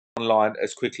online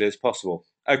as quickly as possible.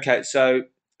 Okay, so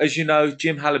as you know,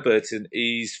 Jim Haliburton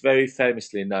is very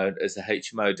famously known as the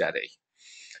HMO daddy,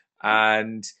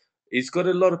 and he's got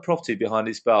a lot of property behind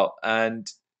his belt, and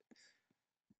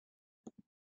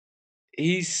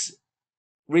he's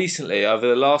recently, over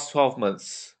the last 12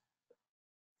 months,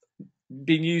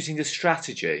 been using a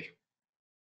strategy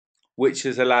which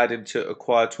has allowed him to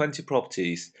acquire 20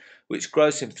 properties, which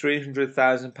gross him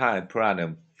 £300,000 per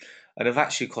annum, and have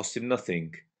actually cost him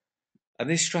nothing. And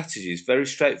this strategy is very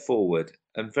straightforward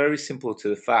and very simple to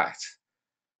the fact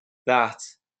that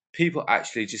people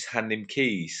actually just hand him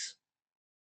keys.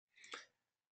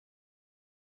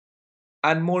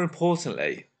 And more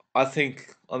importantly, I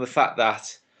think on the fact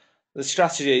that the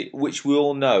strategy, which we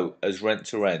all know as rent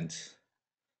to rent,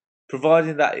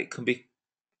 providing that it can be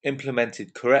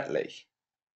implemented correctly,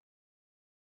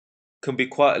 can be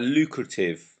quite a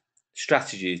lucrative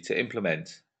strategy to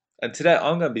implement. And today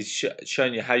I'm going to be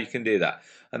showing you how you can do that.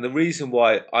 And the reason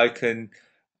why I can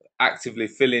actively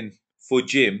fill in for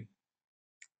Jim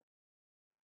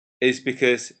is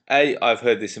because A, I've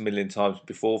heard this a million times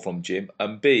before from Jim,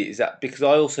 and B, is that because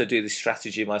I also do this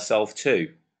strategy myself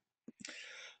too.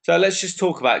 So let's just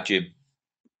talk about Jim.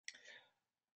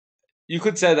 You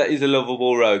could say that he's a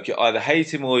lovable rogue. You either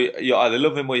hate him or you either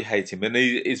love him or you hate him, and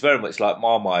he's very much like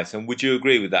Marmite. And would you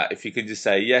agree with that? If you can just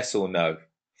say yes or no.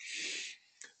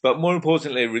 But more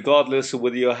importantly, regardless of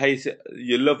whether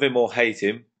you love him or hate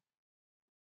him,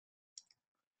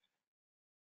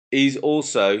 he's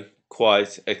also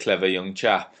quite a clever young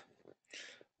chap.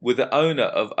 With the owner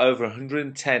of over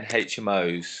 110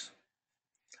 HMOs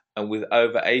and with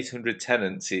over 800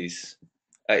 tenancies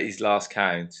at his last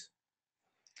count,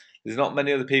 there's not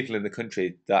many other people in the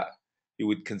country that you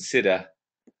would consider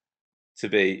to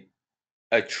be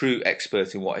a true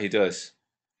expert in what he does.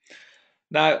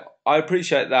 Now, I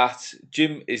appreciate that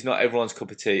Jim is not everyone's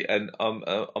cup of tea, and I'm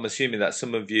assuming that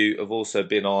some of you have also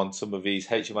been on some of these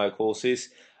HMO courses,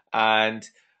 and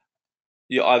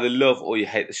you either love or you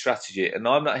hate the strategy. And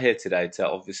I'm not here today to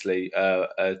obviously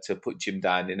to put Jim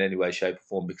down in any way, shape, or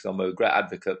form, because I'm a great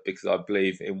advocate, because I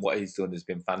believe in what he's done has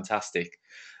been fantastic.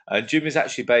 And Jim is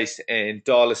actually based in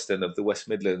Darlaston of the West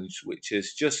Midlands, which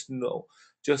is just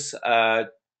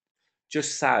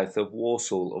just south of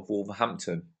Walsall of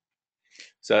Wolverhampton.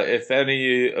 So if any of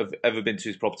you have ever been to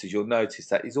his properties, you'll notice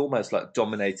that he's almost like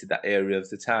dominated that area of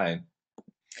the town.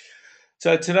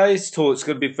 So today's talk is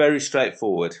going to be very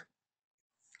straightforward.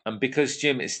 And because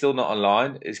Jim is still not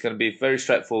online, it's going to be very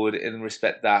straightforward in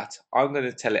respect that I'm going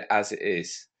to tell it as it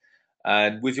is.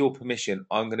 And with your permission,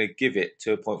 I'm going to give it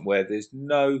to a point where there's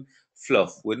no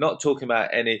fluff. We're not talking about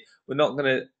any, we're not going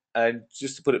to, and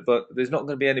just to put it, but there's not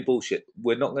going to be any bullshit.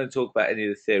 We're not going to talk about any of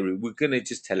the theory. We're going to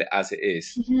just tell it as it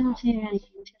is.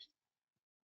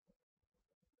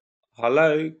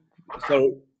 Hello?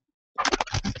 Sorry.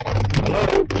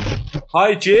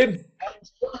 Hi, Jim.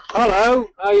 Hello,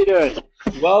 how you doing?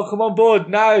 Welcome on board.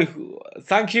 Now,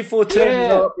 thank you for turning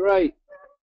Yeah, up. great.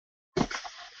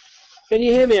 Can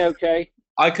you hear me okay?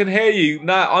 I can hear you.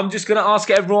 Now, I'm just going to ask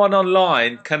everyone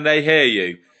online, can they hear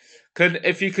you?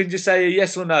 If you can just say a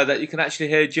yes or no that you can actually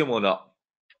hear Jim or not.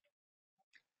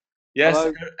 Yes,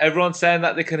 Hello? everyone's saying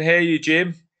that they can hear you,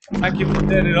 Jim. Thank you for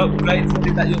turning up. Great to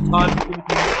see that your time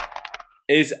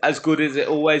is as good as it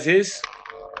always is.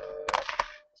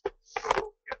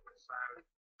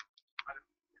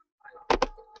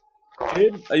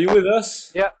 Jim, are you with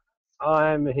us? Yeah,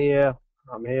 I'm here.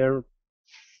 I'm here in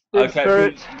Okay,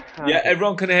 spirit. brilliant. Yeah,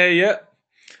 everyone can hear you.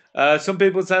 Some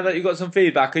people saying that you got some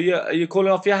feedback. Are you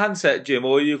calling off your handset, Jim,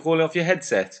 or are you calling off your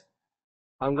headset?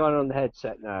 I'm going on the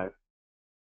headset now.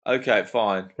 Okay,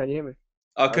 fine. Can you hear me?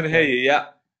 I can hear Okay, you. Yeah.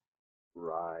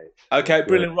 right. Okay, Good.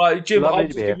 brilliant. Right, Jim, Lovely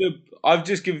to be here. I've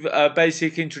just give a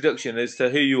basic introduction as to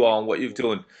who you are and what you've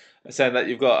done, saying that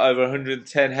you've got over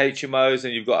 110 HMOs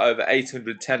and you've got over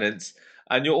 800 tenants,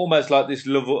 and you're almost like this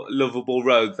lovable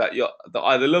rogue that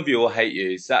either love you or hate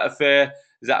you. Is that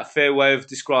a fair way of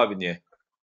describing you?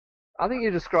 I think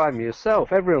you described me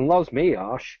yourself. Everyone loves me,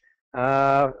 Ash.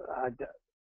 As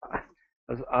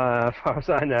far as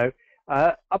I know,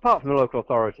 apart from the local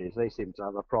authorities, they seem to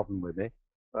have a problem with me.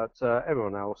 But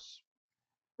everyone else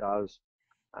does.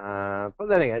 But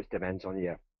then again, it depends on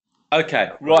your Okay,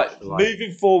 right. approach to life.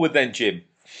 Moving forward, then, Jim.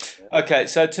 Yeah. Okay,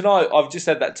 so tonight I've just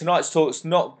said that tonight's talk's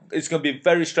not. It's going to be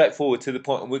very straightforward to the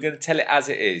point, and we're going to tell it as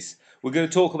it is. We're going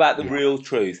to talk about the Yeah. real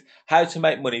truth, how to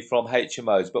make money from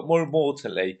HMOs, but more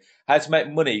importantly, how to make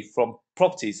money from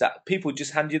properties that people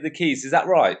just hand you the keys. Is that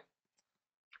right?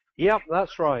 Yep,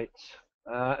 that's right.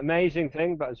 Amazing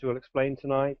thing, but as we'll explain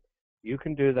tonight, you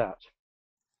can do that.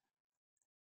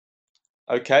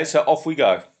 Okay, so off we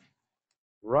go.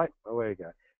 Right, away we go.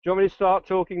 Do you want me to start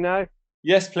talking now?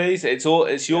 Yes, please. It's your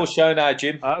Yeah. show now,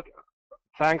 Jim. Okay.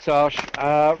 Thanks, Ash.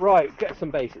 Right, get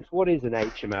some basics. What is an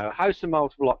HMO? House of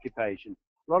multiple occupation.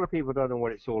 A lot of people don't know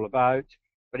what it's all about,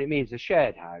 but it means a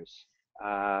shared house.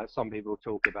 Some people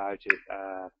talk about it.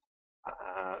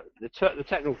 The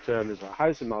technical term is a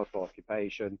house of multiple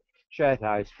occupation, shared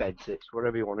house, bedsits,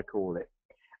 whatever you want to call it.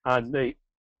 And the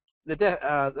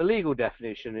legal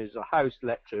definition is a house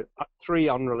let to three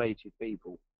unrelated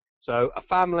people. So a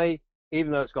family,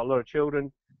 even though it's got a lot of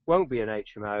children, won't be an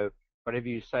HMO. But if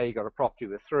you say you've got a property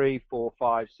with 3, 4,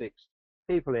 5, 6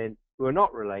 people in who are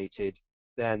not related,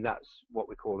 then that's what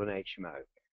we call an HMO.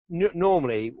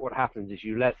 Normally, what happens is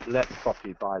you let the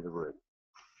property by the room.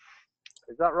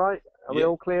 Is that right? Are we Yeah,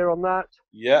 all clear on that?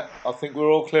 yeah. I think we're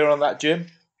all clear on that, Jim.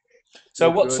 So,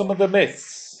 Good, what's good. some of the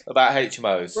myths about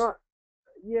HMOs? Right.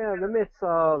 Yeah, the myths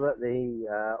are that they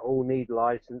all need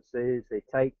licenses, they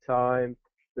take time,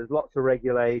 there's lots of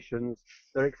regulations,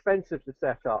 they're expensive to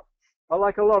set up. But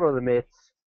like a lot of the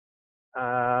myths,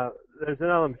 there's an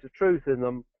element of truth in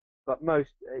them, but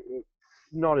it's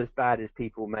not as bad as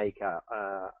people make out.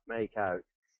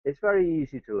 It's very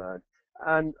easy to learn,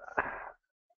 and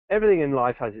everything in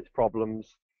life has its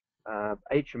problems.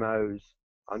 HMOs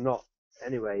are not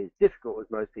anyway as difficult as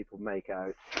most people make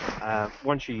out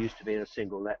once you're used to being a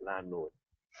single let landlord.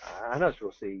 And as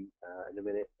we'll see in a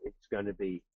minute, it's going to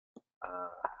be uh,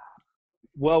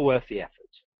 well worth the effort.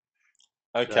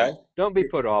 Okay, So don't be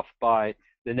put off by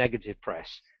the negative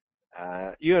press.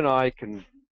 You and I can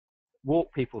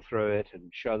walk people through it and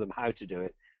show them how to do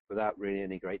it without really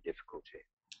any great difficulty.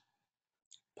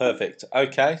 perfect.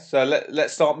 Okay, so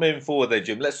let's start moving forward then,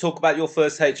 Jim. Let's talk about your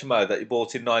first HMO that you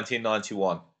bought in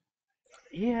 1991.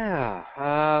 Yeah,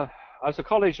 I was a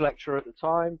college lecturer at the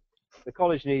time. The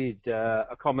college needed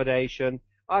accommodation.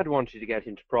 I'd wanted to get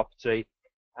into property,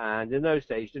 and in those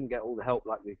days, didn't get all the help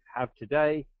like we have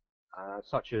today,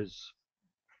 such as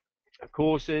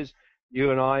courses.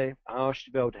 You and I asked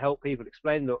to be able to help people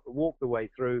explain, walk the way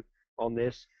through on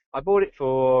this. I bought it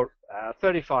for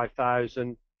 35,000.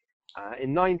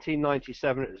 In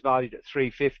 1997, it was valued at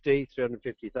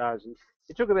 350,000.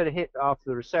 It took a bit of hit after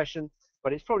the recession,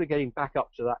 but it's probably getting back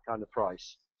up to that kind of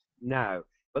price now.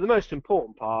 But the most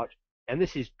important part, and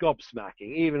this is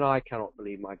gobsmacking, even I cannot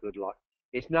believe my good luck,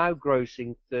 it's now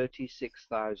grossing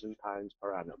 £36,000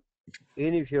 per annum.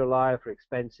 Even if you allow for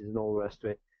expenses and all the rest of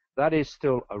it, that is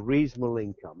still a reasonable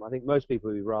income. I think most people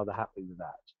would be rather happy with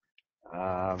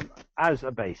that as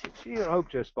a basic. So you hope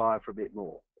to aspire for a bit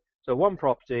more. So one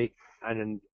property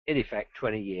and in effect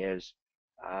 20 years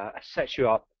sets you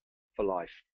up for life.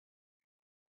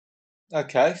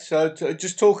 Okay, so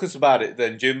just talk us about it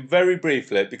then, Jim, very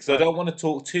briefly, because I Right. don't want to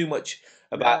talk too much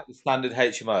about Now, the standard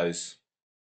HMOs.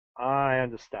 I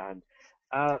understand.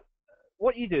 Uh,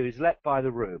 what you do is let by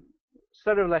the room.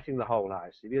 Instead of letting the whole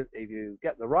house, if you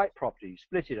get the right property,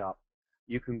 split it up,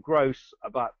 you can gross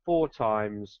about 4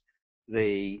 times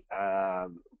the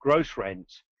gross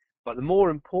rent. But the more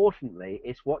importantly,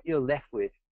 it's what you're left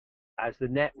with as the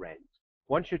net rent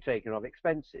once you've taken off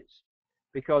expenses,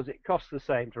 because it costs the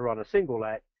same to run a single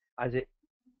let as it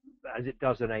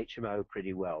does an HMO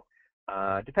pretty well.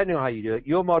 Depending on how you do it,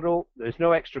 your model, there's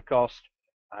no extra cost.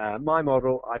 My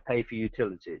model, I pay for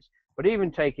utilities. But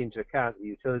even take into account the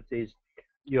utilities,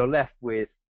 you're left with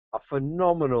a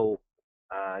phenomenal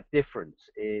difference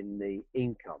in the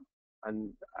income.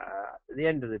 And at the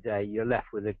end of the day, you're left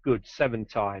with a good 7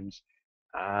 times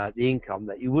the income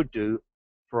that you would do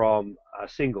from a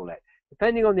single let.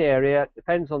 Depending on the area,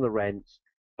 depends on the rents,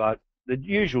 but the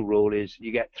usual rule is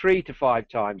you get 3 to 5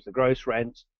 times the gross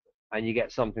rent, and you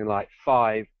get something like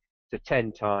 5 to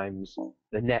 10 times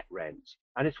the net rent.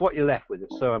 And it's what you're left with.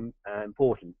 It's so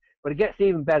important. But it gets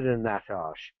even better than that,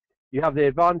 Arsh. You have the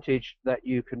advantage that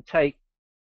you can take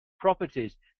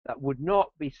properties that would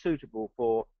not be suitable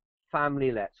for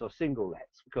family lets or single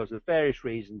lets because of various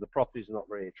reasons. The properties are not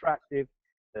very attractive.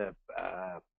 They're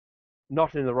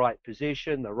not in the right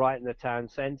position. They're right in the town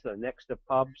centre, next to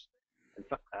pubs. In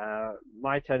fact,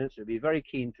 my tenants would be very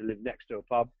keen to live next to a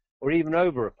pub or even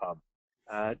over a pub,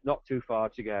 not too far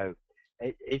to go.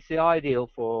 It's the ideal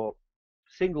for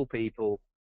single people,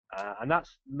 and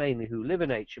that's mainly who live in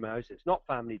HMOs. It's not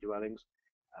family dwellings.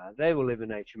 They will live in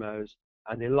HMOs,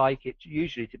 and they like it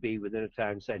usually to be within a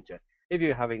town centre. If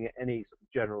you're having any sort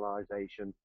of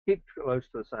generalisation, keep close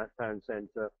to the town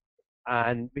centre,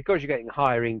 and because you're getting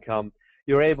higher income,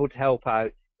 you're able to help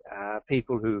out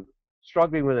people who are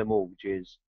struggling with their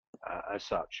mortgages as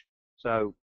such.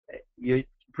 So you're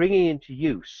bringing into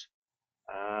use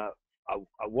a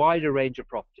wider range of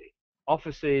property,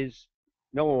 offices,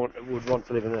 No one would want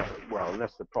to live in a, well,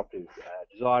 unless the property is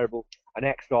desirable, an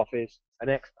ex-office, an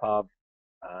ex-pub,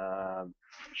 um,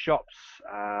 shops,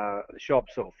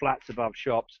 shops or flats above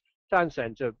shops, town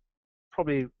centre,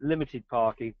 probably limited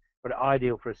parking, but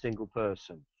ideal for a single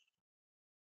person.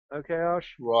 Okay,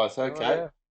 Ash, Right, you are okay.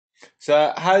 there?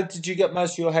 So how did you get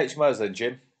most of your HMOs then,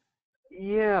 Jim?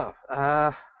 Yeah,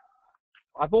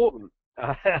 I bought them.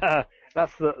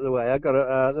 That's the way. I got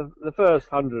the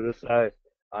first 100 or so.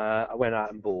 I went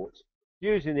out and bought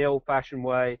using the old-fashioned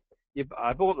way.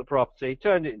 I bought the property,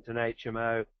 turned it into an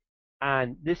HMO,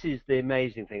 and this is the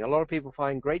amazing thing. A lot of people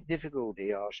find great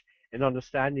difficulty, Ash, in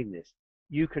understanding this.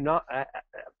 You cannot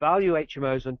value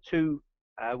HMOs on two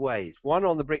ways. One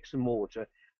on the bricks and mortar.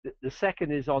 The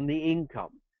second is on the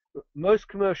income. Most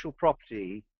commercial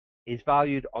property is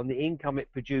valued on the income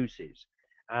it produces.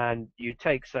 And you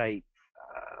take, say,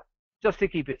 just to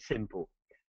keep it simple,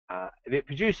 if it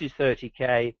produces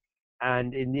 30k,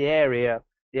 and in the area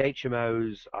the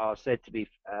HMOs are said to be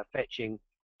fetching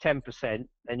 10%,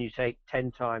 then you take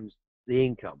 10 times the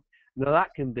income. Now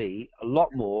that can be a lot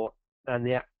more than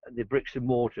the bricks and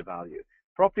mortar value.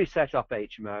 Properly set up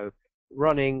HMO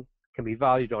running can be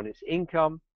valued on its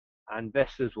income, and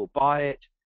investors will buy it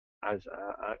as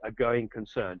a going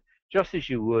concern, just as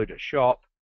you would a shop,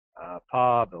 a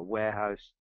pub, a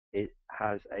warehouse. It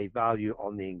has a value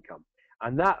on the income.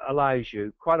 And that allows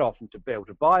you quite often to be able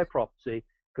to buy a property,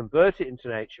 convert it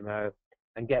into an HMO,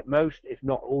 and get most, if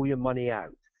not all, your money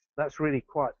out. That's really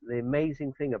quite the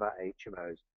amazing thing about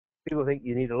HMOs. People think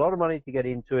you need a lot of money to get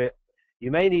into it.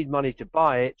 You may need money to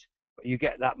buy it, but you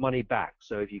get that money back.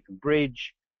 So if you can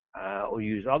bridge or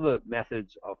use other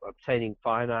methods of obtaining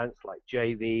finance like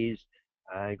JVs,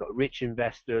 you've got rich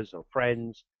investors or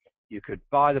friends, you could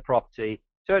buy the property,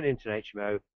 turn it into an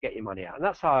HMO, get your money out. And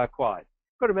that's how I acquired.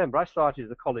 You've got to remember, I started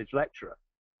as a college lecturer.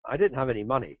 I didn't have any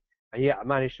money, and yet I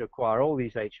managed to acquire all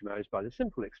these HMOs by the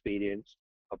simple expedience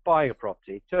of buying a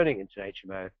property, turning it into an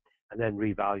HMO, and then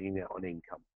revaluing it on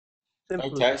income. Simple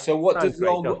as Okay, that. so Sounds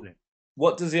great, doesn't it?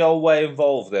 what does the old way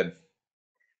involve then?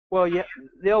 Well, yeah,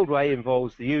 the old way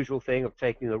involves the usual thing of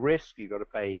taking the risk. You've got to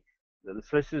pay the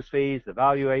solicitor's fees, the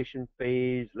valuation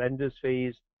fees, lender's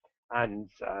fees, and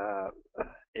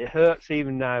it hurts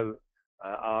even now,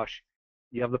 Arsh.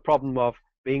 You have the problem of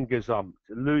being gazumped,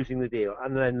 losing the deal,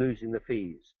 and then losing the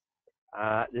fees.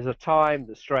 There's a time,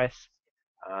 the stress,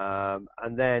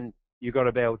 and then you've got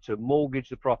to be able to mortgage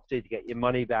the property to get your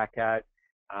money back out,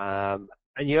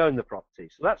 and you own the property.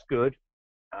 So that's good.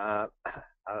 Uh,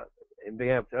 in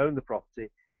being able to own the property,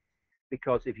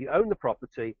 because if you own the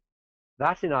property,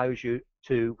 that enables you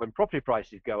to, when property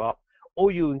prices go up,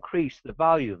 or you increase the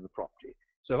value of the property.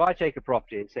 So if I take a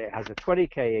property and say it has a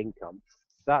 20k income,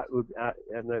 that would,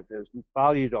 and if it was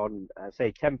valued on,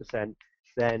 say, 10%,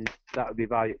 then that would be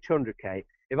valued at 200k.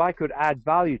 If I could add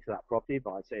value to that property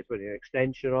by, say, putting an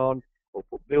extension on, or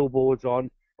put billboards on,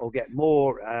 or get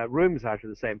more rooms out of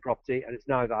the same property, and it's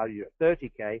now valued at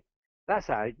 30k, that's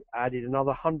added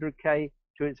another 100k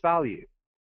to its value.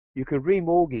 You can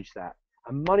remortgage that,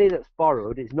 and money that's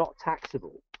borrowed is not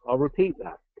taxable. I'll repeat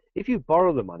that. If you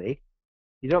borrow the money,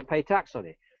 you don't pay tax on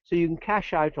it. So you can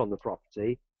cash out on the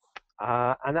property,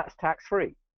 and that's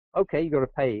tax-free. Okay, you've got to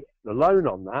pay the loan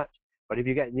on that, but if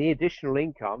you're getting the additional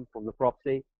income from the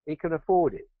property, you can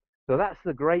afford it. So that's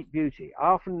the great beauty. I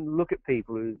often look at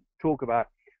people who talk about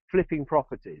flipping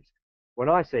properties. When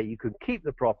I say you can keep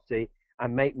the property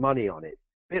and make money on it,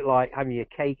 a bit like having your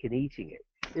cake and eating it.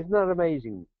 Isn't that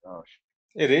amazing, Ash?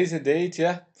 It is indeed,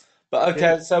 yeah. But It is.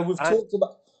 okay, so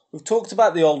we've talked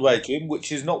about the old way, Jim,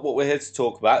 which is not what we're here to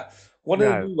talk about. One of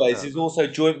the No, new ways no. is also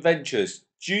joint ventures.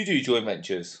 Do you do joint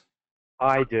ventures?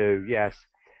 I do, yes.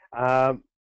 Um,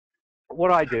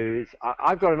 what I do is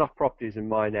I've got enough properties in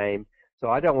my name, so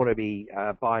I don't want to be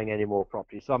buying any more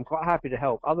properties. So I'm quite happy to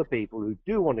help other people who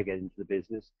do want to get into the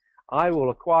business. I will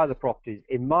acquire the properties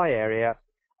in my area.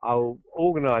 I'll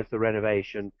organise the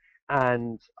renovation,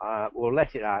 and we'll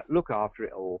let it out, look after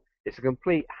it all. It's a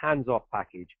complete hands-off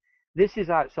package. This is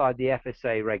outside the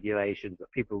FSA regulations that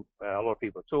a lot of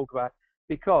people talk about,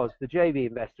 because the JV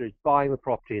investor is buying the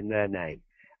property in their name,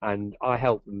 and I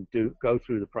help them go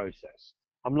through the process.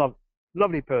 I'm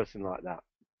lovely person like that.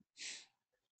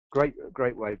 Great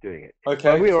way of doing it. But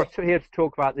Okay, we are so here to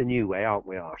talk about the new way, aren't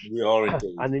we, Arsh? we are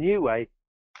indeed. And the new way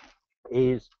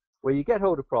is where you get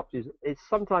hold of properties. It's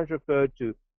sometimes referred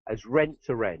to as rent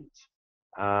to rent.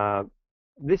 Uh,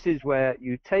 this is where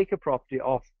you take a property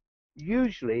off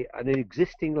usually an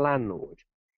existing landlord,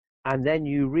 and then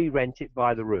you re-rent it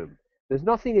by the room. There's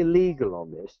nothing illegal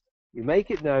on this. You make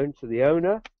it known to the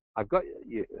owner. I've got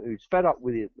you, who's fed up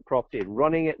with the property and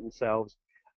running it themselves.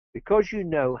 because you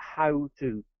know how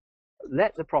to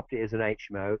let the property as an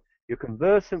HMO, you're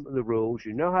conversant with the rules,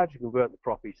 you know how to convert the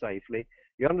property safely,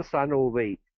 you understand all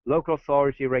the local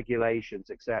authority regulations,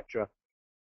 etc.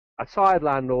 A tired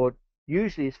landlord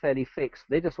usually is fairly fixed.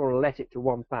 They just want to let it to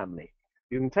one family.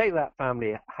 You can take that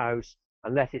family house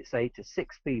and let it, say, to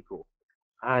 6 people.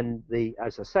 And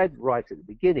as I said right at the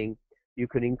beginning, you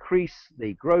can increase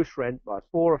the gross rent by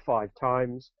 4 or 5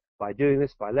 times by doing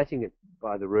this, by letting it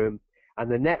by the room, and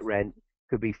the net rent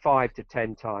could be 5 to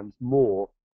 10 times more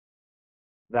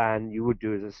than you would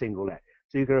do as a single let.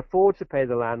 So you can afford to pay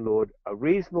the landlord a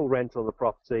reasonable rent on the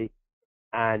property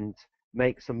and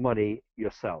make some money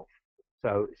yourself.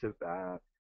 So it's a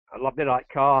bit like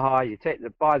car hire. You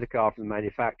buy the car from the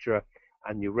manufacturer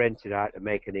and you rent it out and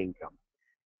make an income.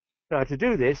 Now, to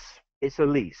do this, it's a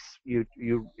lease.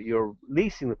 You're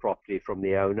leasing the property from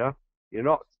the owner. You're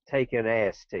not taking an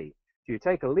AST. So you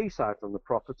take a lease out on the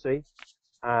property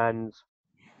and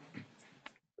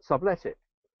sublet it.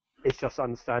 It's just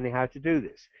understanding how to do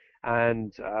this.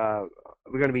 And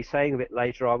we're going to be saying a bit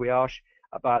later, are we, Ash,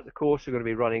 about the course we're going to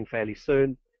be running fairly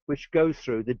soon, which goes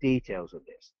through the details of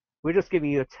this. We're just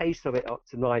giving you a taste of it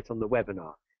tonight on the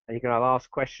webinar. And you can ask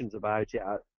questions about it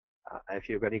if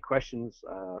you've got any questions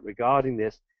regarding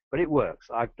this. But it works.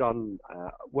 I've done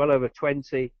well over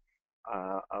 20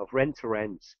 of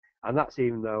rent-to-rents, and that's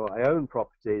even though I own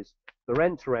properties. The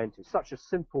rent-to-rent is such a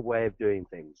simple way of doing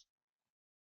things.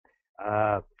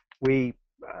 We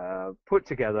put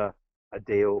together a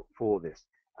deal for this,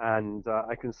 and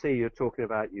I can see you're talking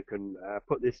about you can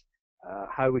put this,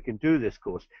 how we can do this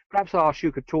course. Perhaps Harsh,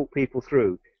 you could talk people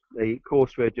through the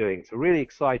course we're doing. It's a really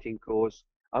exciting course.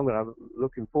 I'm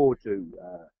looking forward to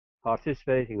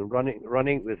participating and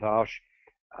running with Harsh,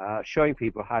 showing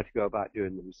people how to go about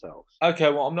doing it themselves. Okay,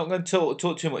 well, I'm not going to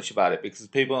talk too much about it because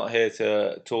people aren't here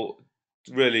to talk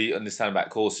really understand about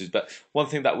courses. But one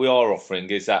thing that we are offering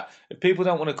is that if people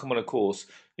don't want to come on a course,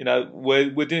 you know,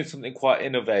 we're doing something quite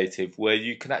innovative where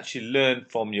you can actually learn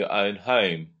from your own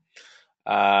home,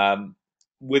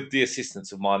 with the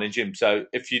assistance of mine and Jim. So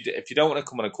if you don't want to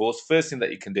come on a course, first thing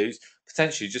that you can do is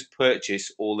potentially just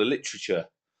purchase all the literature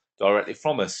directly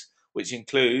from us, which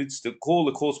includes all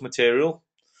the course material,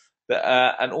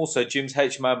 and also Jim's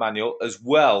HMO manual, as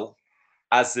well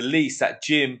as the lease that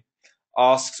Jim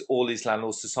asks all his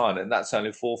landlords to sign, and that's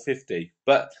only $450.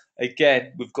 But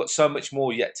again, we've got so much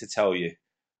more yet to tell you.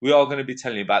 We are going to be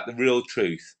telling you about the real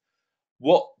truth,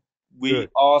 what we Good.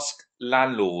 ask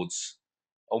landlords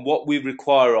and what we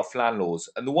require of landlords.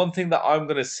 And the one thing that I'm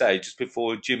going to say just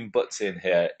before Jim butts in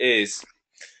here is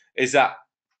that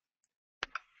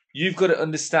you've got to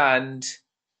understand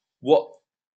what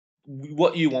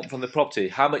you want from the property,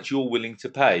 how much you're willing to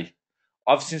pay.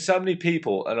 I've seen so many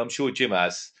people, and I'm sure Jim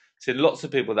has, seen lots of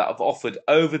people that have offered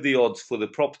over the odds for the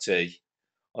property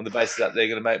on the basis that they're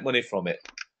going to make money from it.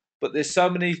 But there's so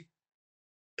many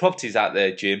properties out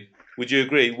there, Jim, would you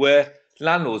agree, where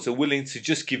landlords are willing to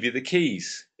just give you the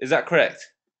keys. Is that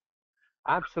correct?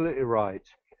 Absolutely right.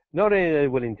 Not only are they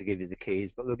willing to give you the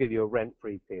keys, but they'll give you a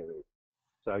rent-free period.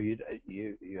 So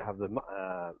you have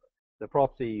the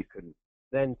property. You can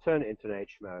then turn it into an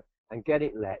HMO and get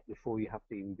it let before you have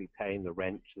to even be paying the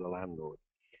rent to the landlord.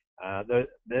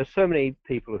 There's so many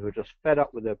people who are just fed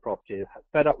up with their property,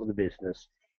 fed up with the business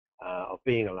of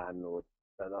being a landlord,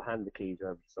 that they'll hand the keys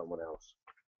over to someone else.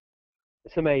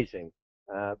 It's amazing,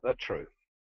 but true.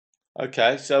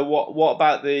 Okay, so what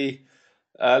about the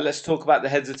let's talk about the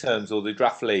heads of terms or the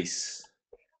draft lease.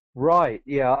 Right.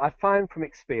 Yeah, I find from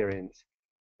experience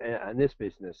in this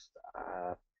business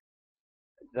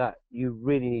that you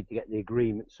really need to get the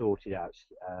agreement sorted out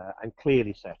and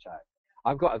clearly set out.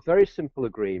 I've got a very simple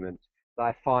agreement that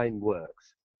I find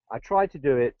works. I tried to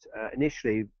do it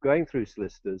initially going through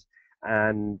solicitors,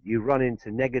 and you run into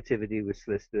negativity with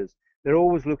solicitors. They're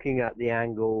always looking at the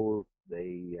angle,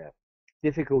 the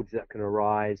difficulties that can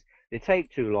arise. They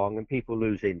take too long and people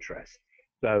lose interest.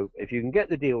 So if you can get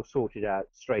the deal sorted out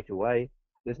straight away,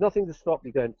 there's nothing to stop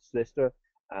you going to solicitor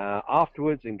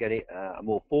afterwards and getting a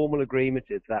more formal agreement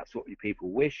if that's what your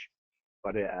people wish.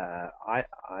 But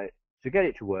to get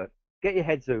it to work, get your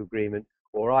heads of agreement,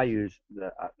 or I use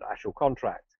the actual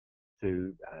contract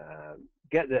to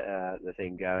get the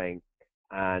thing going.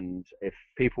 And if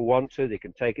people want to, they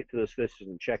can take it to the solicitors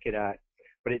and check it out.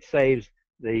 But it saves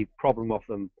the problem of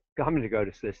them having to go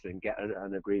to solicitor and get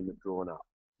an agreement drawn up.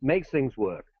 Makes things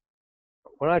work.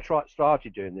 When I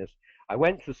started doing this, I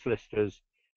went to solicitors,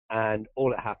 and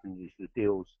all that happened is the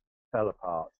deals fell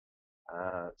apart.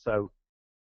 So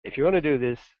if you want to do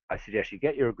this, I suggest you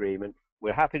get your agreement.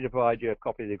 We're happy to provide you a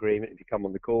copy of the agreement if you come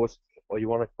on the course, or you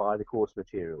want to buy the course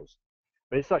materials.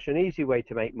 But it's such an easy way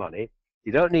to make money.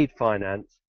 You don't need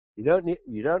finance. You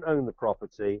don't own the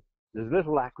property. There's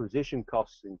little acquisition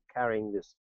costs in carrying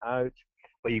this out,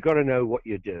 but you've got to know what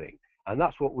you're doing. And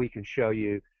that's what we can show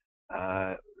you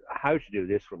uh, how to do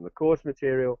this from the course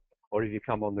material, or if you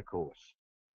come on the course.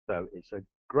 So it's a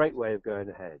great way of going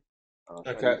ahead. And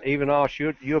Okay. even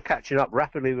Arsh, you're catching up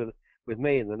rapidly with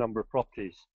me in the number of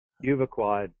properties you've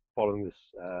acquired following this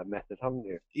method, haven't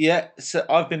you? Yeah, so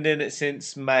I've been doing it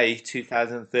since May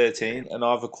 2013 and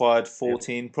I've acquired Yeah.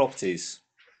 14 properties.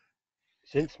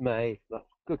 Since May, that's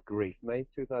good grief, May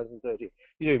 2030.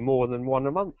 You're doing more than one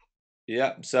a month.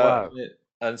 Yeah, Wow.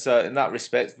 so in that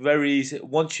respect, very easy.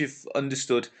 Once you've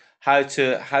understood how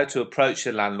to approach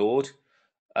the landlord,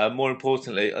 more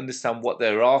importantly, understand what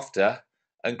they're after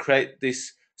and create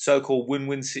this so-called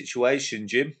win-win situation,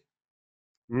 Jim.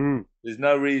 Mm, There's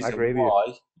no I reason agree with you.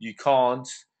 why you can't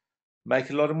make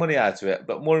a lot of money out of it.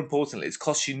 But more importantly, it's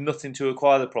cost you nothing to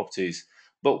acquire the properties.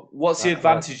 But what's the That's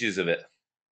right. advantages of it?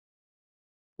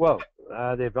 Well,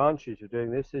 the advantage of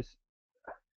doing this is,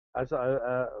 as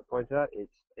I pointed out,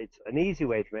 it's an easy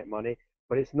way to make money,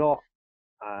 but it's not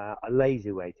a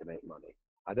lazy way to make money.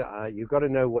 You've got to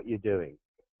know what you're doing.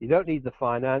 You don't need the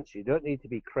finance. You don't need to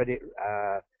be credit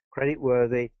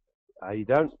worthy. You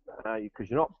don't because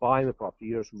you're not buying the property.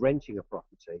 You're just renting a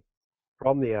property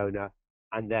from the owner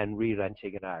and then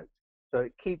re-renting it out. So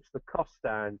it keeps the cost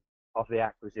down of the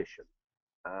acquisition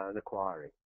and acquiring.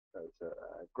 So it's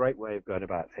a great way of going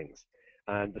about things.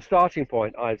 And the starting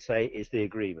point, I'd say, is the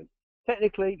agreement.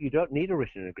 Technically, you don't need a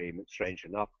written agreement, strange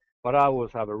enough, but I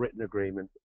always have a written agreement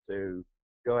to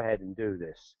go ahead and do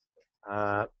this.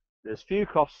 Uh, there's few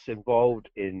costs involved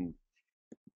in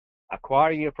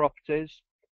acquiring your properties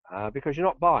because you're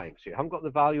not buying. So you haven't got the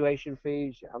valuation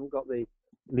fees, you haven't got the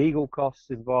legal costs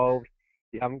involved,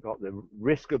 you haven't got the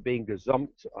risk of being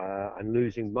gazumped and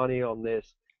losing money on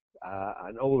this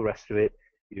and all the rest of it.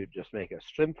 You just make a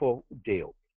simple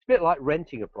deal. It's a bit like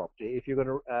renting a property if you're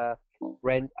going to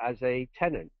rent as a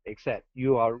tenant, except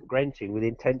you are renting with the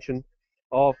intention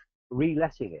of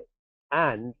reletting it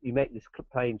and you make this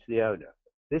claim to the owner.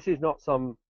 This is not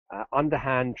some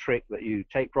underhand trick that you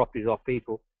take properties off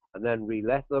people and then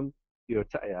relet them. You're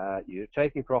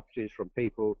taking properties from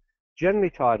people, generally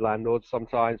tired landlords,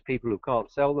 sometimes people who can't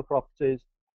sell the properties,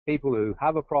 people who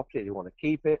have a property, they want to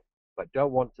keep it, but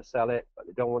don't want to sell it, but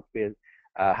they don't want to be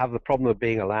have the problem of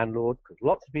being a landlord, because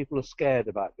lots of people are scared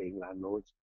about being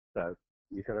landlords. So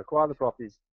you can acquire the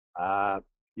properties.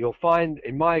 You'll find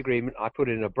in my agreement, I put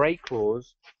in a break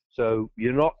clause, so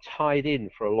you're not tied in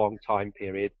for a long time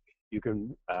period. You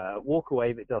can walk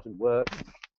away if it doesn't work.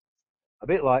 A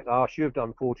bit like Arsh, you've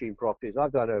done 14 properties.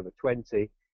 I've done over 20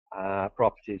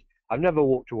 properties. I've never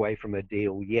walked away from a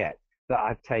deal yet that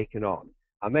I've taken on.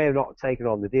 I may have not taken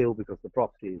on the deal because the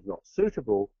property is not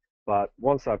suitable, but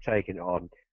once I've taken it on,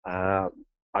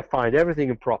 I find everything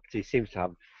in property seems to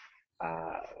have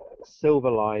uh, silver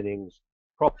linings.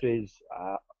 Properties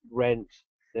rent,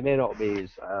 they may not be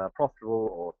as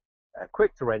profitable or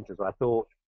quick to rent as I thought,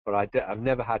 but I've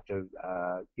never had to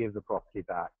give the property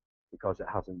back because it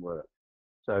hasn't worked.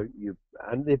 So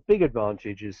and the big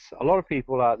advantage is a lot of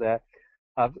people out there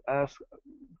have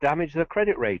damaged their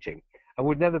credit rating and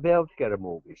would never be able to get a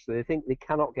mortgage. So they think they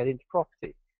cannot get into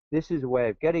property. This is a way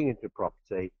of getting into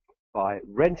property by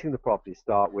renting the property to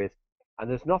start with, and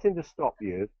there's nothing to stop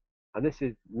you. And this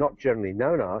is not generally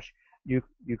known, Ash. You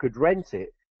could rent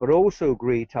it, but also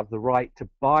agree to have the right to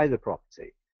buy the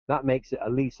property. That makes it a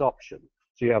lease option.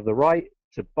 So you have the right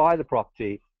to buy the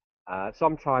property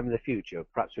sometime in the future,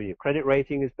 perhaps when your credit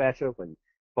rating is better, when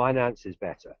finance is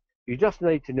better. You just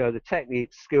need to know the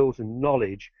techniques, skills, and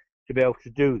knowledge to be able to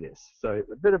do this. So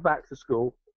a bit of back to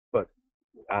school, but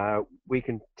we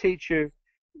can teach you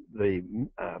the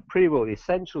pretty well the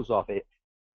essentials of it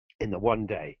in the one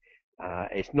day.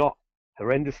 It's not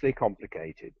horrendously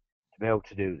complicated to be able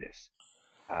to do this.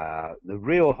 The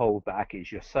real holdback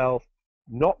is yourself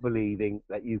not believing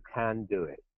that you can do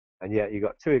it. And yet you've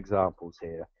got two examples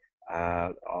here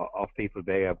of people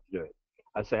being able to do it.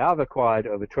 I say I've acquired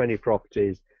over 20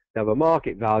 properties. They have a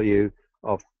market value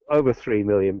of over £3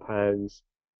 million.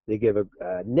 They give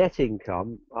a net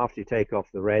income after you take off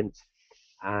the rent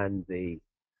and the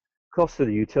cost of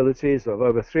the utilities of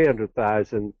over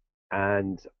 300,000,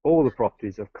 and all the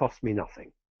properties have cost me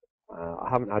nothing. I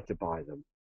haven't had to buy them.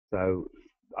 So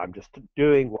I'm just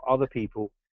doing what other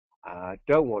people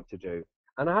don't want to do.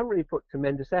 And I haven't really put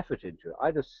tremendous effort into it.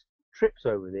 I just tripped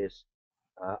over this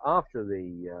after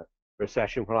the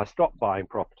recession when I stopped buying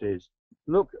properties,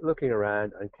 looking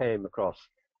around and came across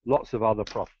lots of other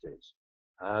properties.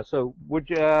 So would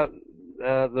the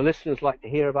listeners like to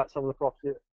hear about some of the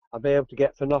properties I'll be able to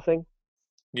get for nothing.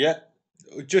 Yeah.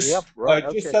 Yep, Uh, right,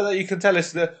 just okay. so that you can tell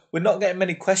us that we're not getting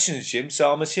many questions, Jim.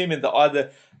 So I'm assuming that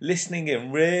either listening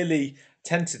in really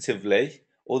tentatively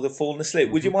or they're falling asleep.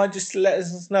 Would you Hmm. mind just letting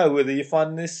us know whether you're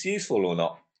finding this useful or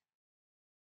not?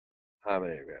 How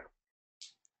many we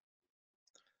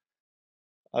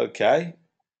go? Okay.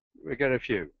 We get a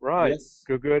few. Right, Yes.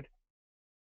 good, good.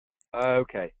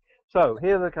 Okay. So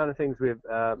here are the kind of things we've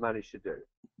managed to do,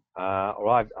 or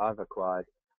I've acquired.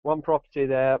 One property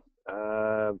there.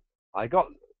 Um I got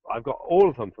I've got all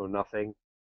of them for nothing.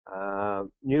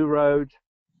 New road,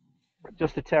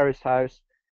 just a terraced house.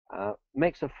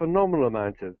 Makes a phenomenal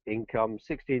amount of income,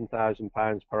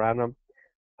 £16,000 per annum.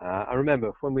 And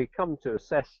remember, when we come to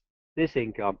assess this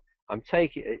income, I'm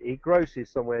taking it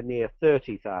grosses somewhere near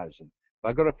 30,000.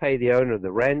 I've got to pay the owner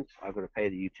the rent. I've got to pay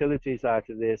the utilities out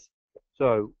of this.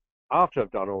 So after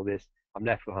I've done all this, I'm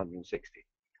left with 160.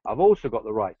 I've also got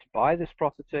the right to buy this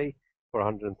property for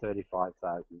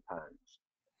 £135,000.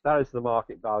 That is the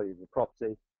market value of the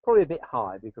property. Probably a bit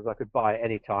high because I could buy it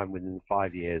any time within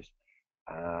 5 years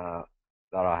uh,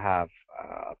 that I have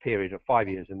a period of 5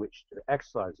 years in which to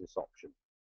exercise this option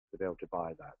to be able to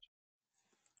buy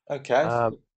that. Okay.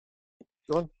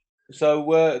 Go on.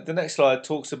 So the next slide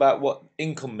talks about what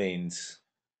income means.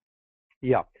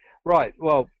 Yeah. Right.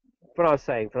 Well, when I was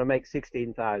saying, when I make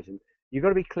 16,000, you've got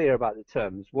to be clear about the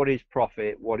terms. What is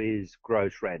profit? What is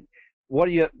gross rent? What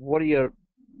do you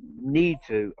need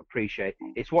to appreciate?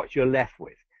 It's what you're left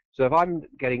with. So if I'm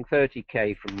getting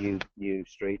 30k from New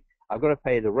Street, I've got to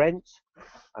pay the rent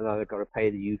and I've got to pay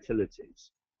the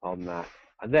utilities on that.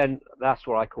 And then that's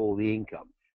what I call the income.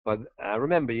 But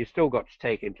remember, you still got to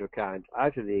take into account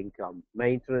out of the income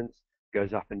maintenance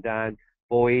goes up and down,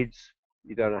 voids.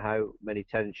 You don't know how many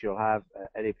tenants you'll have at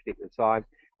any particular time,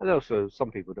 and also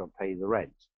some people don't pay the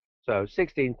rent. So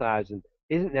 16,000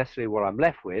 isn't necessarily what I'm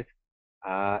left with.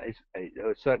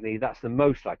 Certainly that's the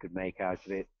most I could make out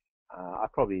of it. I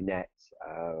probably net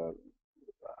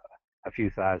a few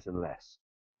thousand less.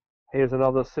 Here's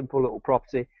another simple little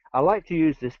property. I like to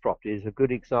use this property as a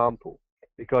good example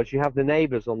because you have the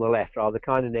neighbours on the left are the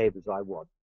kind of neighbours I want.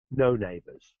 No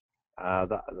neighbours.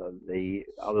 The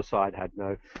other side had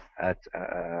no.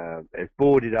 It's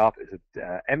boarded up. It's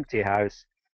an empty house.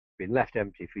 Been left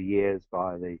empty for years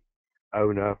by the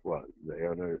owner. Well, the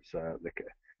owner, it's the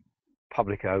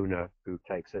public owner who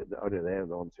takes it. The owner, they're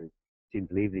the ones who seem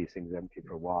to leave these things empty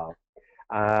for a while.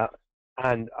 Uh,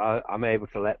 and I'm able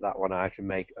to let that one out and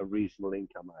make a reasonable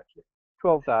income out of it.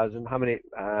 12,000. How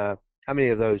many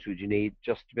of those would you need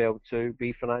just to be able to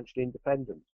be financially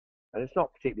independent? And it's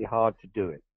not particularly hard to do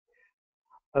it.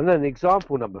 And then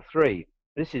example number 3.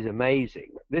 This is amazing.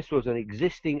 This was an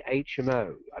existing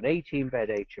HMO, an 18-bed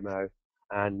HMO,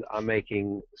 and I'm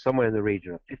making somewhere in the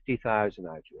region of 50,000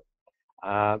 out of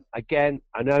it. Again,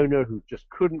 an owner who just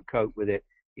couldn't cope with it.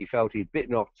 He felt he'd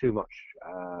bitten off too much,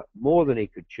 more than he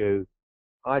could chew.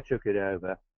 I took it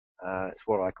over. It's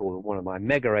what I call one of my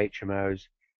mega HMOs,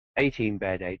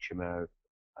 18-bed HMO,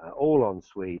 all en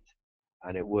suite,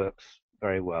 and it works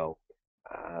very well,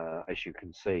 as you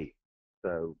can see.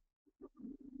 So,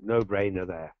 no brainer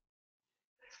there.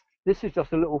 This is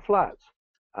just a little flat.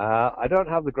 I don't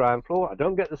have the ground floor. I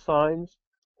don't get the signs.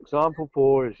 Example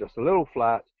 4 is just a little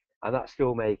flat, and that's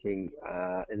still making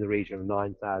in the region of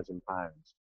 £9,000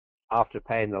 after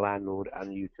paying the landlord and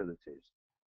the utilities.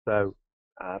 So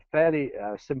fairly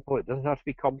simple. It doesn't have to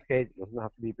be complicated. It doesn't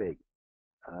have to be big.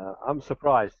 I'm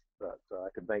surprised that I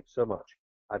could make so much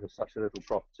out of such a little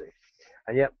property.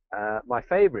 And yet, my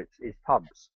favourite is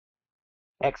pubs,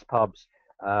 ex-pubs.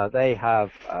 They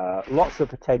have lots of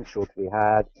potential to be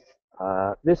had.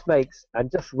 This makes,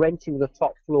 and just renting the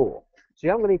top floor. So you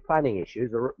haven't got any planning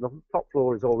issues. The top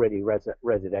floor is already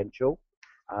residential.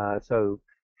 So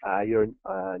you're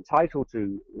entitled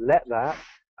to let that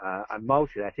and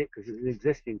multi-let it because it's an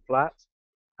existing flat.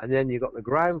 And then you've got the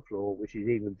ground floor, which is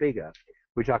even bigger,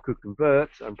 which I could convert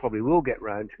and probably will get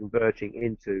round to converting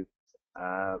into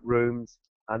rooms,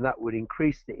 and that would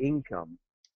increase the income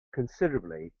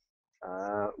considerably.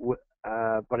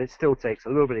 But it still takes a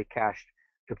little bit of cash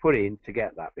to put in to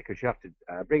get that because you have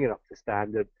to bring it up to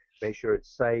standard, make sure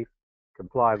it's safe,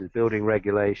 comply with building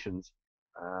regulations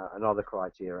and other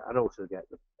criteria, and also get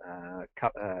the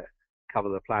cover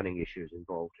the planning issues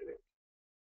involved in it.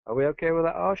 Are we okay with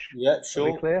that, Ash? Yeah, Are we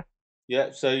sure. clear?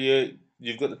 Yeah, so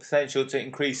you've got the potential to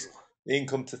increase the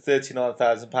income to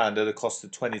 £39,000 at a cost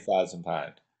of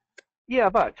 £20,000. Yeah,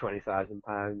 about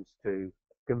 £20,000 to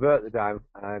convert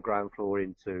the ground floor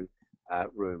into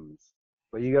rooms.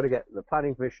 But you got to get the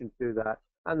planning permission to do that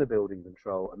and the building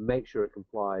control and make sure it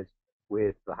complies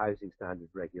with the housing standard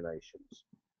regulations.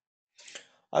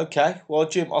 Okay, well,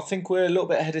 Jim, I think we're a little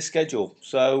bit ahead of schedule,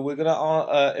 so we're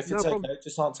gonna, if No it's problem. okay,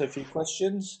 just answer a few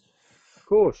questions. Of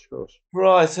course, of course.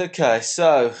 Right. Okay.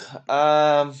 So,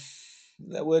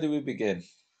 where do we begin?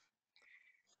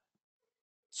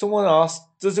 Someone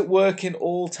asked, "Does it work in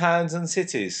all towns and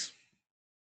cities?"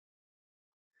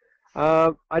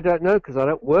 I don't know because I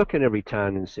don't work in every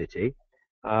town and city.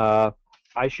 Uh,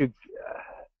 I should.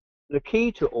 The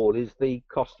key to all is the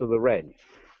cost of the rent.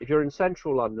 If you're in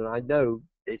central London, I know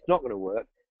it's not going to work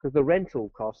because the rental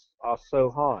costs are so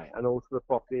high, and also the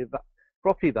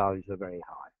property values are very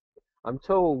high. I'm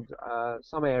told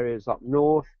some areas up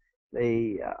north,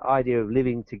 the idea of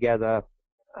living together,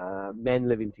 men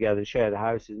living together and share the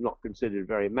house, is not considered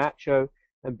very macho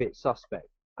and a bit suspect.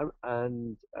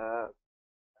 And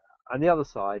on the other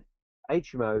side,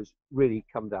 HMOs really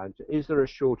come down to, is there a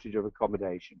shortage of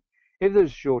accommodation? If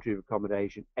there's a shortage of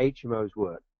accommodation, HMOs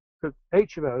work. Because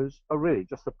HMOs are really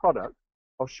just a product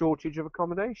of shortage of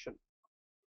accommodation.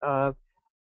 Uh,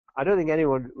 I don't think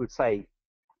anyone would say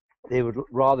they would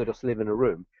rather just live in a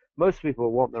room. Most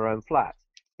people want their own flat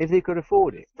if they could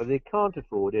afford it, but they can't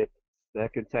afford it. They're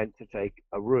content to take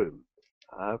a room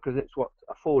because it's what's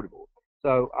affordable.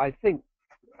 So I think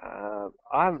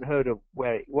I haven't heard of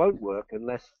where it won't work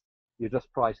unless you're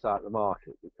just priced out of the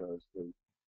market because the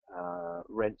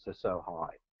rents are so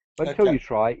high. But until Okay. you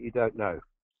try it, you don't know.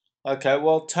 Okay.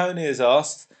 Well, Tony has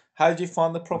asked, "How do you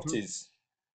find the Hmm. properties?"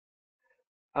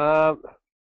 Um,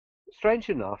 Strange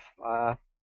enough,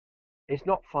 it's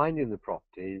not finding the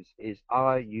properties, is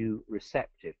are you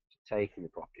receptive to taking the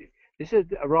property? This is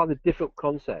a rather difficult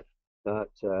concept that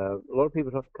a lot of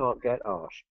people can't get,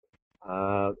 Arsh.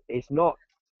 It's not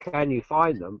can you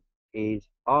find them, is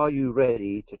are you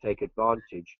ready to take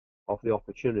advantage of the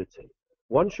opportunity?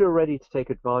 Once you're ready to take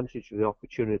advantage of the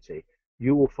opportunity,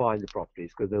 you will find the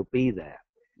properties because they'll be there.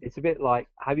 It's a bit like,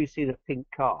 have you seen a pink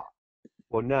car?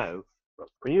 Well, no. But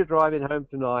when you're driving home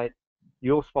tonight,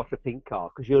 you'll spot a pink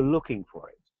car because you're looking for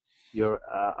it. You're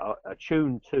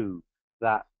attuned to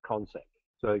that concept.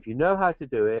 So if you know how to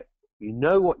do it, you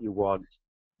know what you want,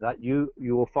 that you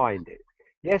will find it.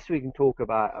 Yes, we can talk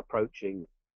about approaching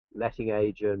letting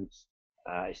agents,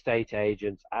 estate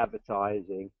agents,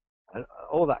 advertising, and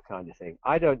all that kind of thing.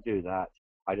 I don't do that.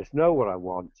 I just know what I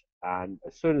want, and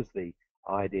as soon as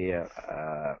idea,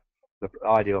 uh, the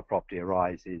ideal property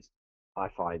arises, I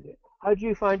find it. How do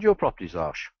you find your properties,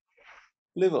 Arsh?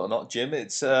 Believe it or not, Jim,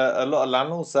 it's a lot of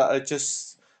landlords that are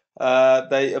just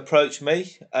they approach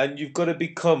me, and you've got to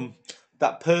become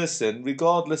that person,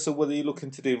 regardless of whether you're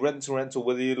looking to do rent to rent or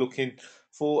whether you're looking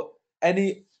for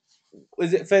any.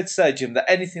 Is it fair to say, Jim, that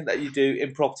anything that you do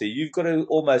in property, you've got to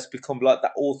almost become like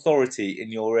that authority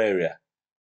in your area,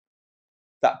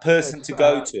 that person It's to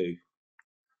go to?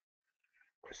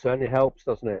 certainly helps,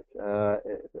 doesn't it?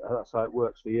 That's how it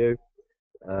works for you.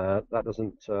 That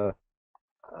doesn't. That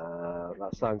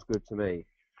sounds good to me.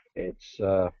 It's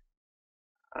as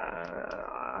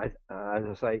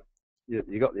I say,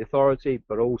 you got the authority,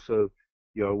 but also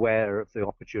you're aware of the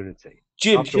opportunity.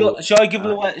 Jim, After all, shall I give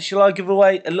away? Shall I give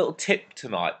away a little tip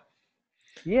tonight?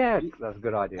 yeah, that's a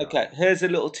good idea, Okay, Ash. here's a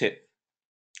little tip.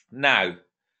 Now,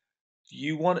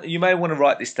 you may want to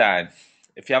write this down.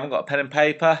 If you haven't got a pen and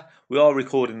paper, we are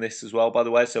recording this as well, by the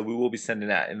way, so we will be sending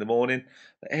it out in the morning.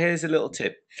 But here's a little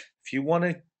tip. If you want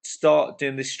to start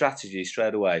doing this strategy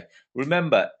straight away,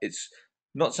 remember it's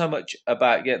not so much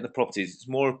about getting the properties, it's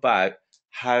more about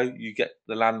how you get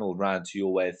the landlord round to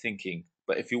your way of thinking.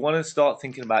 But if you want to start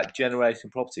thinking about generating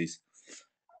properties,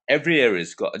 every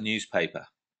area's got a newspaper.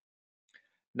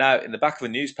 Now, in the back of a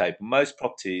newspaper, most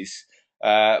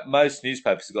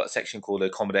newspapers have got a section called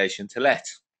accommodation to let.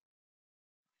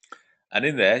 And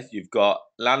in there, you've got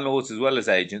landlords as well as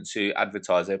agents who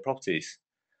advertise their properties.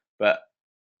 But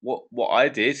what I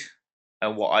did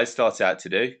and what I started out to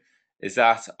do is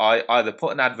that I either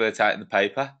put an advert out in the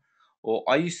paper or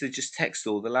I used to just text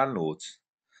all the landlords.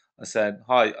 I said,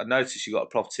 "Hi, I noticed you got a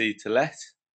property to let.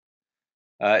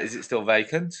 Is it still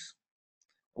vacant?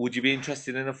 Would you be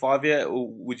interested in a 5 year, or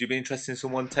would you be interested in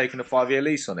someone taking a 5 year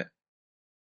lease on it?"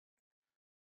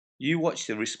 You watch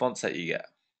the response that you get.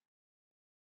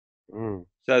 Mm.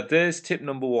 So there's tip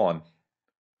number one.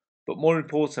 But more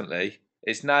importantly,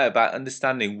 it's now about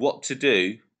understanding what to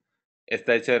do if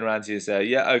they turn around to you and say,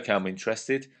 "Yeah, okay, I'm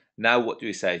interested." Now, what do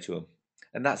we say to them?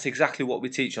 And that's exactly what we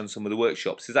teach on some of the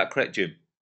workshops. Is that correct, Jim?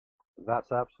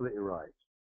 That's absolutely right.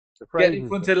 The Getting in phrases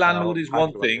front that of the landlord sell, is how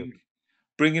one to let your thing.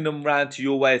 Bringing them round to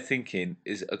your way of thinking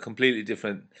is a completely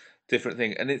different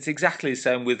thing. And it's exactly the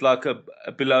same with like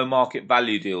a below market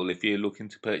value deal. If you're looking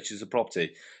to purchase a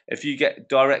property, if you get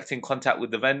direct in contact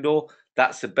with the vendor,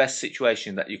 that's the best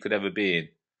situation that you could ever be in.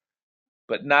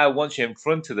 But now, once you're in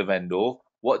front of the vendor,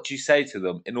 what do you say to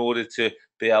them in order to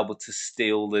be able to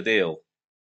steal the deal?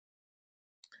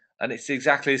 And it's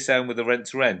exactly the same with the rent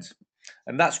to rent.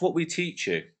 And that's what we teach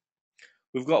you.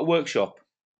 We've got a workshop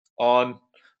on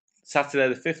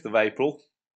Saturday the 5th of April.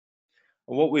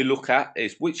 And what we look at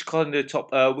is which type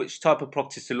of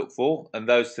properties to look for and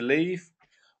those to leave,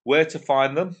 where to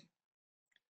find them,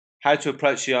 how to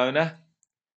approach the owner,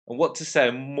 and what to say,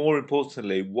 and more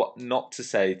importantly, what not to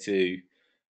say to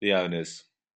the owners,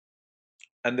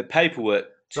 and the paperwork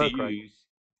to Okay. use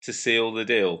to seal the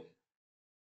deal.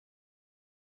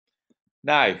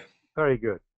 Now, Very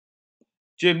good.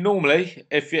 Jim, normally,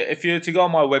 if you're to go on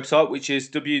my website, which is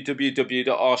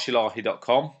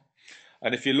www.arshilahi.com,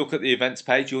 and if you look at the events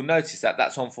page, you'll notice that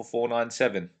that's on for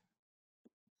 497.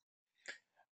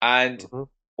 And Hmm.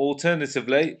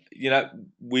 alternatively,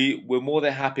 we're more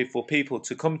than happy for people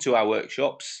to come to our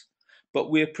workshops, but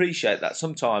we appreciate that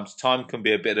sometimes time can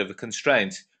be a bit of a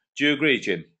constraint. Do you agree,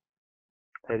 Jim?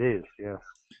 It is, yes.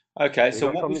 Okay, You so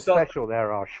got what we something start. special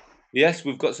there, Ash. Yes,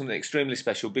 we've got something extremely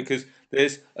special because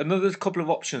there's another couple of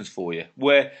options for you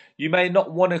where you may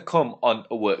not want to come on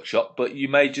a workshop, but you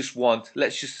may just want,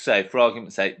 let's just say, for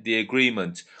argument's sake, the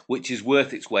agreement, which is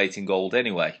worth its weight in gold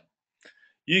anyway.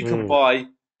 You can Mm. buy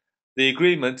the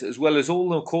agreement as well as all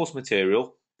the course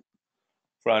material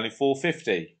for only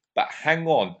 450. But hang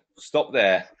on, stop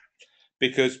there,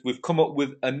 because we've come up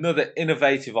with another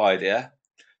innovative idea,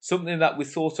 something that we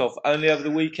thought of only over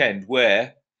the weekend,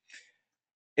 where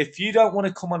if you don't want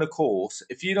to come on a course,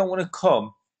 if you don't want to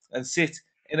come and sit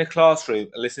in a classroom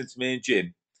and listen to me and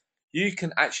Jim, you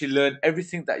can actually learn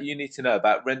everything that you need to know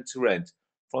about rent to rent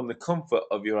from the comfort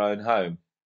of your own home.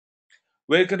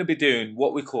 We're going to be doing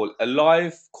what we call a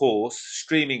live course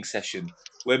streaming session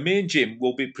where me and Jim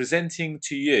will be presenting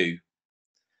to you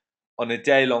on a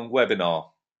day-long webinar.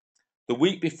 The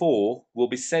week before, we'll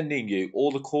be sending you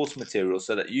all the course material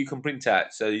so that you can print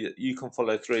out so that you can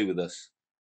follow through with us.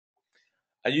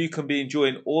 And you can be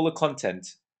enjoying all the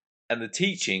content and the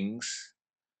teachings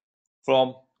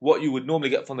from what you would normally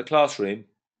get from the classroom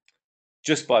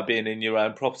just by being in your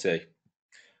own property.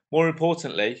 More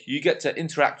importantly, you get to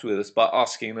interact with us by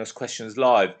asking us questions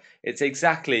live. It's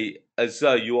exactly as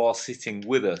though you are sitting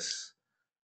with us,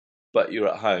 but you're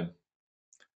at home.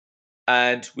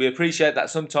 And we appreciate that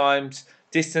sometimes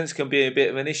distance can be a bit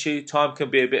of an issue, time can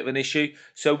be a bit of an issue.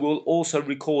 So we'll also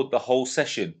record the whole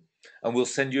session and we'll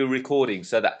send you a recording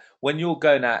so that when you're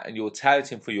going out and you're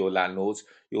touting for your landlords,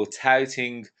 you're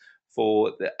touting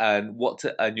for and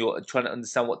you're trying to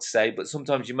understand what to say, but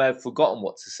sometimes you may have forgotten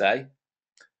what to say.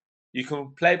 You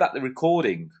can play back the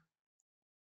recording,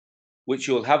 which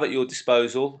you'll have at your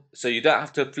disposal, so you don't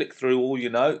have to flick through all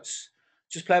your notes.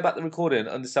 Just play back the recording and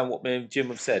understand what me and Jim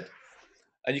have said.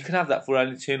 And you can have that for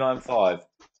only 295.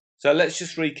 So let's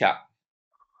just recap.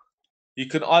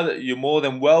 You're more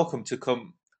than welcome to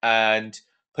come and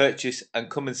purchase and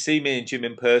come and see me and Jim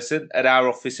in person at our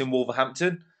office in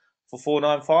Wolverhampton for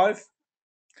 495.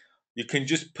 You can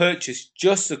just purchase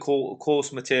just the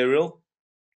course material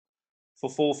for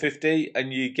 450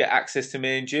 and you get access to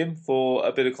me and Jim for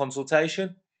a bit of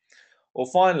consultation. Or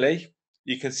finally,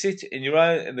 you can sit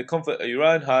in the comfort of your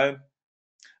own home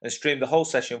and stream the whole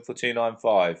session for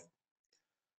 295.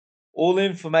 All the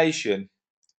information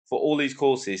for all these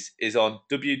courses is on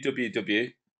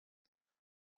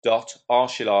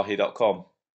www.arshilahi.com.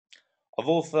 I've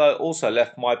also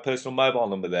left my personal mobile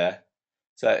number there,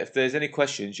 so if there's any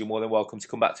questions, you're more than welcome to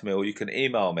come back to me or you can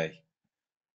email me.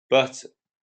 But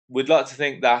we'd like to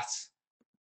think that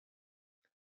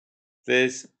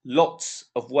there's lots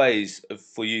of ways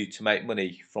for you to make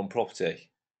money from property.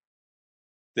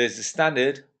 There's the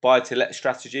standard buy to let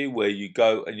strategy where you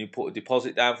go and you put a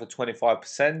deposit down for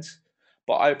 25%.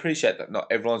 But I appreciate that not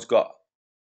everyone's got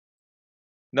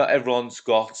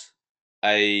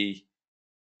a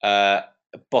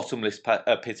bottomless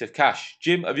pit of cash.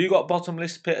 Jim, have you got a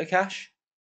bottomless pit of cash?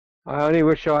 I only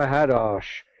wish I had,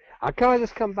 Ash. Can I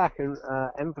just come back and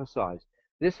emphasize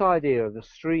this idea of the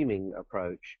streaming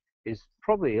approach is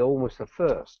probably almost the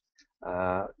first.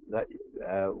 That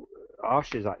uh,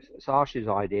 it's Ash's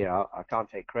idea. I can't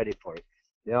take credit for it.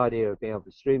 The idea of being able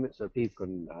to stream it so people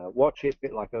can watch it, a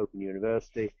bit like Open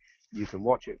University. You can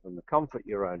watch it from the comfort of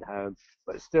your own home,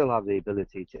 but still have the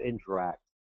ability to interact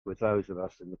with those of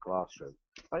us in the classroom.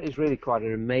 That is really quite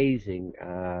an amazing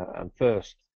and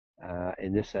first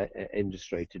in this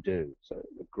industry to do. So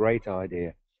a great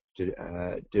idea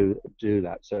to do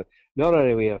that. So not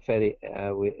only are we fairly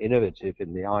we're innovative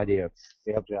in the idea of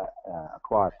being able to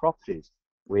acquire properties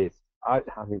without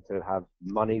having to have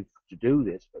money to do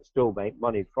this, but still make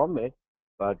money from it,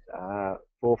 but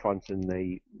forefront in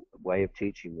the way of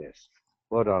teaching this.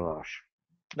 Well done, Ash.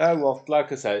 No, well,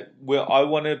 like I say, I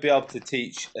want to be able to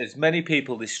teach as many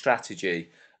people this strategy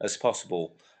as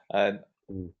possible. And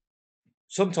Mm.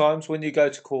 sometimes when you go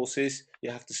to courses, you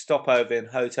have to stop over in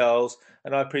hotels,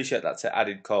 and I appreciate that's an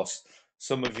added cost.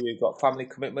 Some of you have got family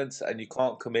commitments and you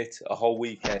can't commit a whole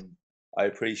weekend. I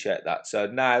appreciate that. So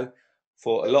now,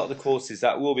 for a lot of the courses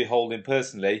that we'll be holding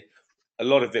personally, a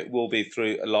lot of it will be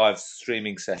through a live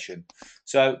streaming session.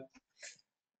 So,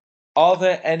 are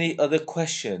there any other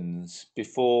questions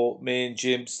before me and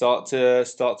Jim start to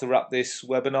wrap this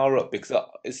webinar up? Because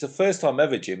it's the first time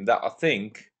ever, Jim, that I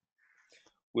think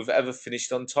we've ever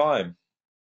finished on time.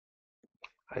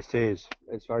 It is.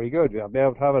 It's very good. We'll be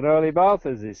able to have an early bath,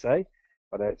 as they say,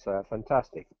 but it's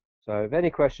fantastic. So if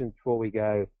any questions before we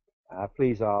go,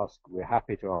 please ask. We're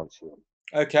happy to answer them.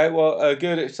 Okay, well,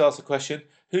 good. Let's ask a question.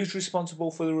 Who's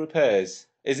responsible for the repairs?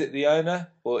 Is it the owner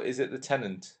or is it the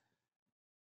tenant?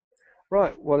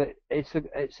 Right. Well, it's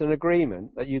an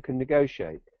agreement that you can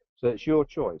negotiate, so it's your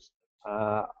choice.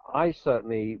 I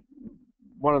certainly,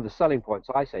 one of the selling points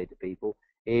I say to people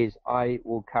is I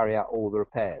will carry out all the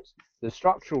repairs. The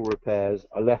structural repairs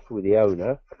are left with the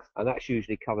owner, and that's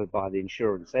usually covered by the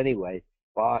insurance anyway.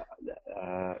 But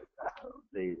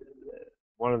the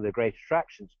one of the great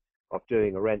attractions of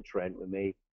doing a rent to rent with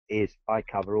me is I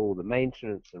cover all the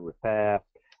maintenance and repair.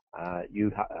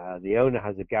 The owner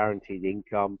has a guaranteed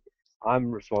income.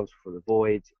 I'm responsible for the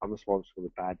voids. I'm responsible for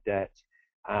the bad debts,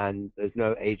 and there's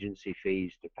no agency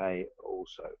fees to pay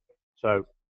also. So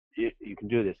you can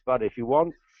do this, but if you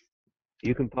want,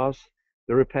 you can pass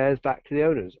the repairs back to the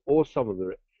owners or some of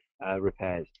the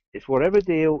repairs. It's whatever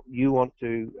deal you want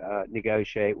to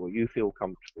negotiate or you feel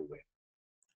comfortable with.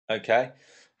 Okay.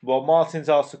 Well, Martin's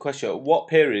asked the question, at what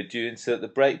period do you insert the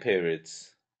break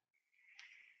periods?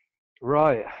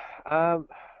 Right. Um,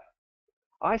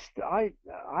 I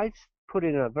put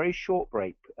in a very short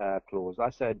break clause. I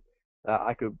said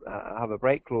I could have a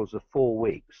break clause of 4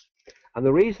 weeks. And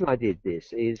the reason I did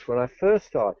this is when I first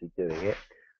started doing it,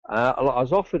 I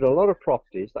was offered a lot of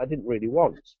properties that I didn't really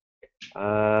want.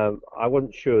 I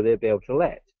wasn't sure they'd be able to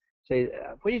let. So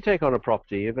when you take on a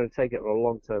property, you're going to take it for a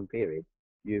long-term period.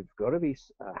 You've got to be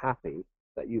happy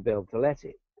that you'll be able to let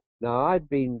it. Now, I'd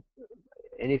been,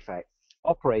 in effect,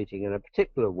 operating in a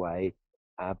particular way,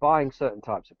 buying certain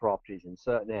types of properties in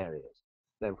certain areas.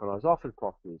 Then when I was offered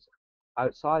properties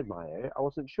outside my area, I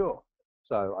wasn't sure.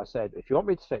 So I said, if you want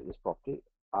me to take this property,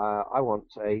 I want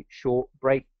a short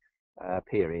break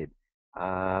period.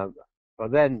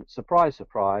 But then, surprise,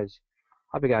 surprise,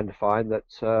 I began to find that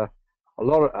a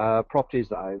lot of properties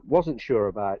that I wasn't sure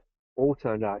about all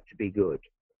turned out to be good.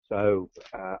 So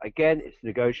again, it's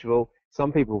negotiable.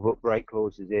 Some people put break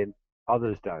clauses in,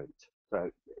 others don't. So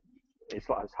it's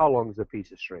like how long is a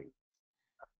piece of string?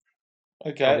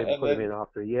 Some Okay, people and put them then in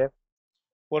after a year.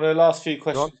 one of the last few Go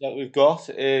on. questions that we've got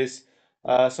is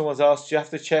someone's asked, do you have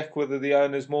to check whether the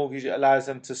owner's mortgage allows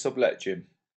them to sublet, Jim?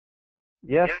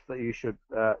 Yes, that you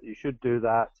should do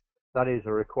that. That is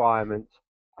a requirement.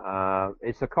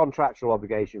 It's a contractual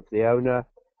obligation for the owner,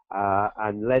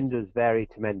 and lenders vary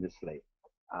tremendously.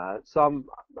 Some,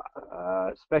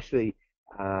 especially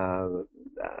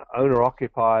owner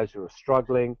occupiers who are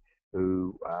struggling,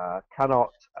 who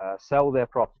cannot sell their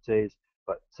properties,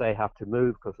 but say have to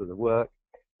move because of the work,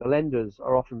 the lenders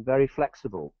are often very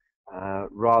flexible.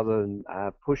 Rather than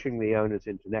pushing the owners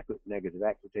into negative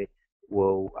equity,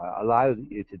 will allow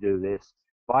you to do this.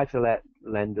 Buy-to-let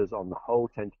lenders on the whole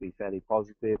tend to be fairly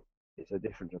positive. It's a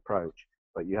different approach,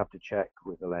 but you have to check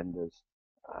with the lenders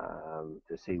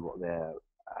to see what their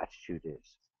attitude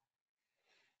is.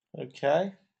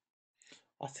 Okay.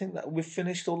 I think that we've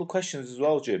finished all the questions as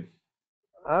well, Jim.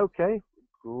 Okay,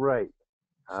 great.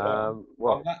 So on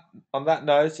Well, that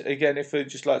note, again, if we'd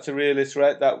just like to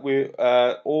reiterate that we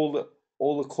all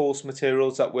the course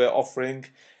materials that we're offering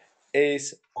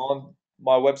is on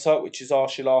my website, which is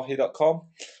arshilahi.com.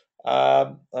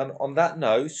 And on that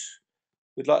note,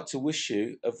 we'd like to wish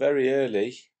you a very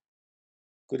early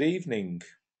good evening.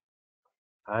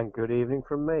 and good evening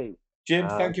from me. Jim,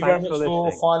 thank you very Thanks for much for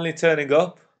listening. finally turning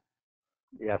up.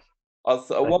 Yes. At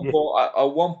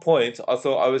one point, I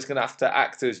thought I was going to have to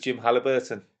act as Jim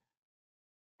Haliburton.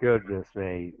 Goodness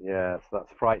me. Yes, that's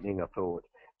frightening, I thought.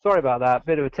 Sorry about that.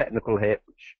 Bit of a technical hitch,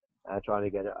 trying to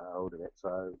get a hold of it.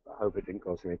 So I hope it didn't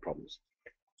cause any problems.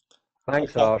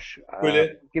 Thanks, Okay, Ash.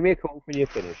 brilliant. Give me a call when you're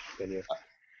finished. Can you?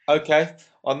 Okay,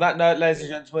 on that note, ladies and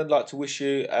gentlemen, I'd like to wish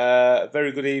you a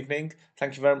very good evening.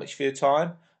 Thank you very much for your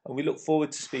time, and we look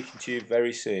forward to speaking to you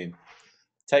very soon.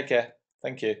 Take care.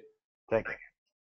 Thank you. Take care.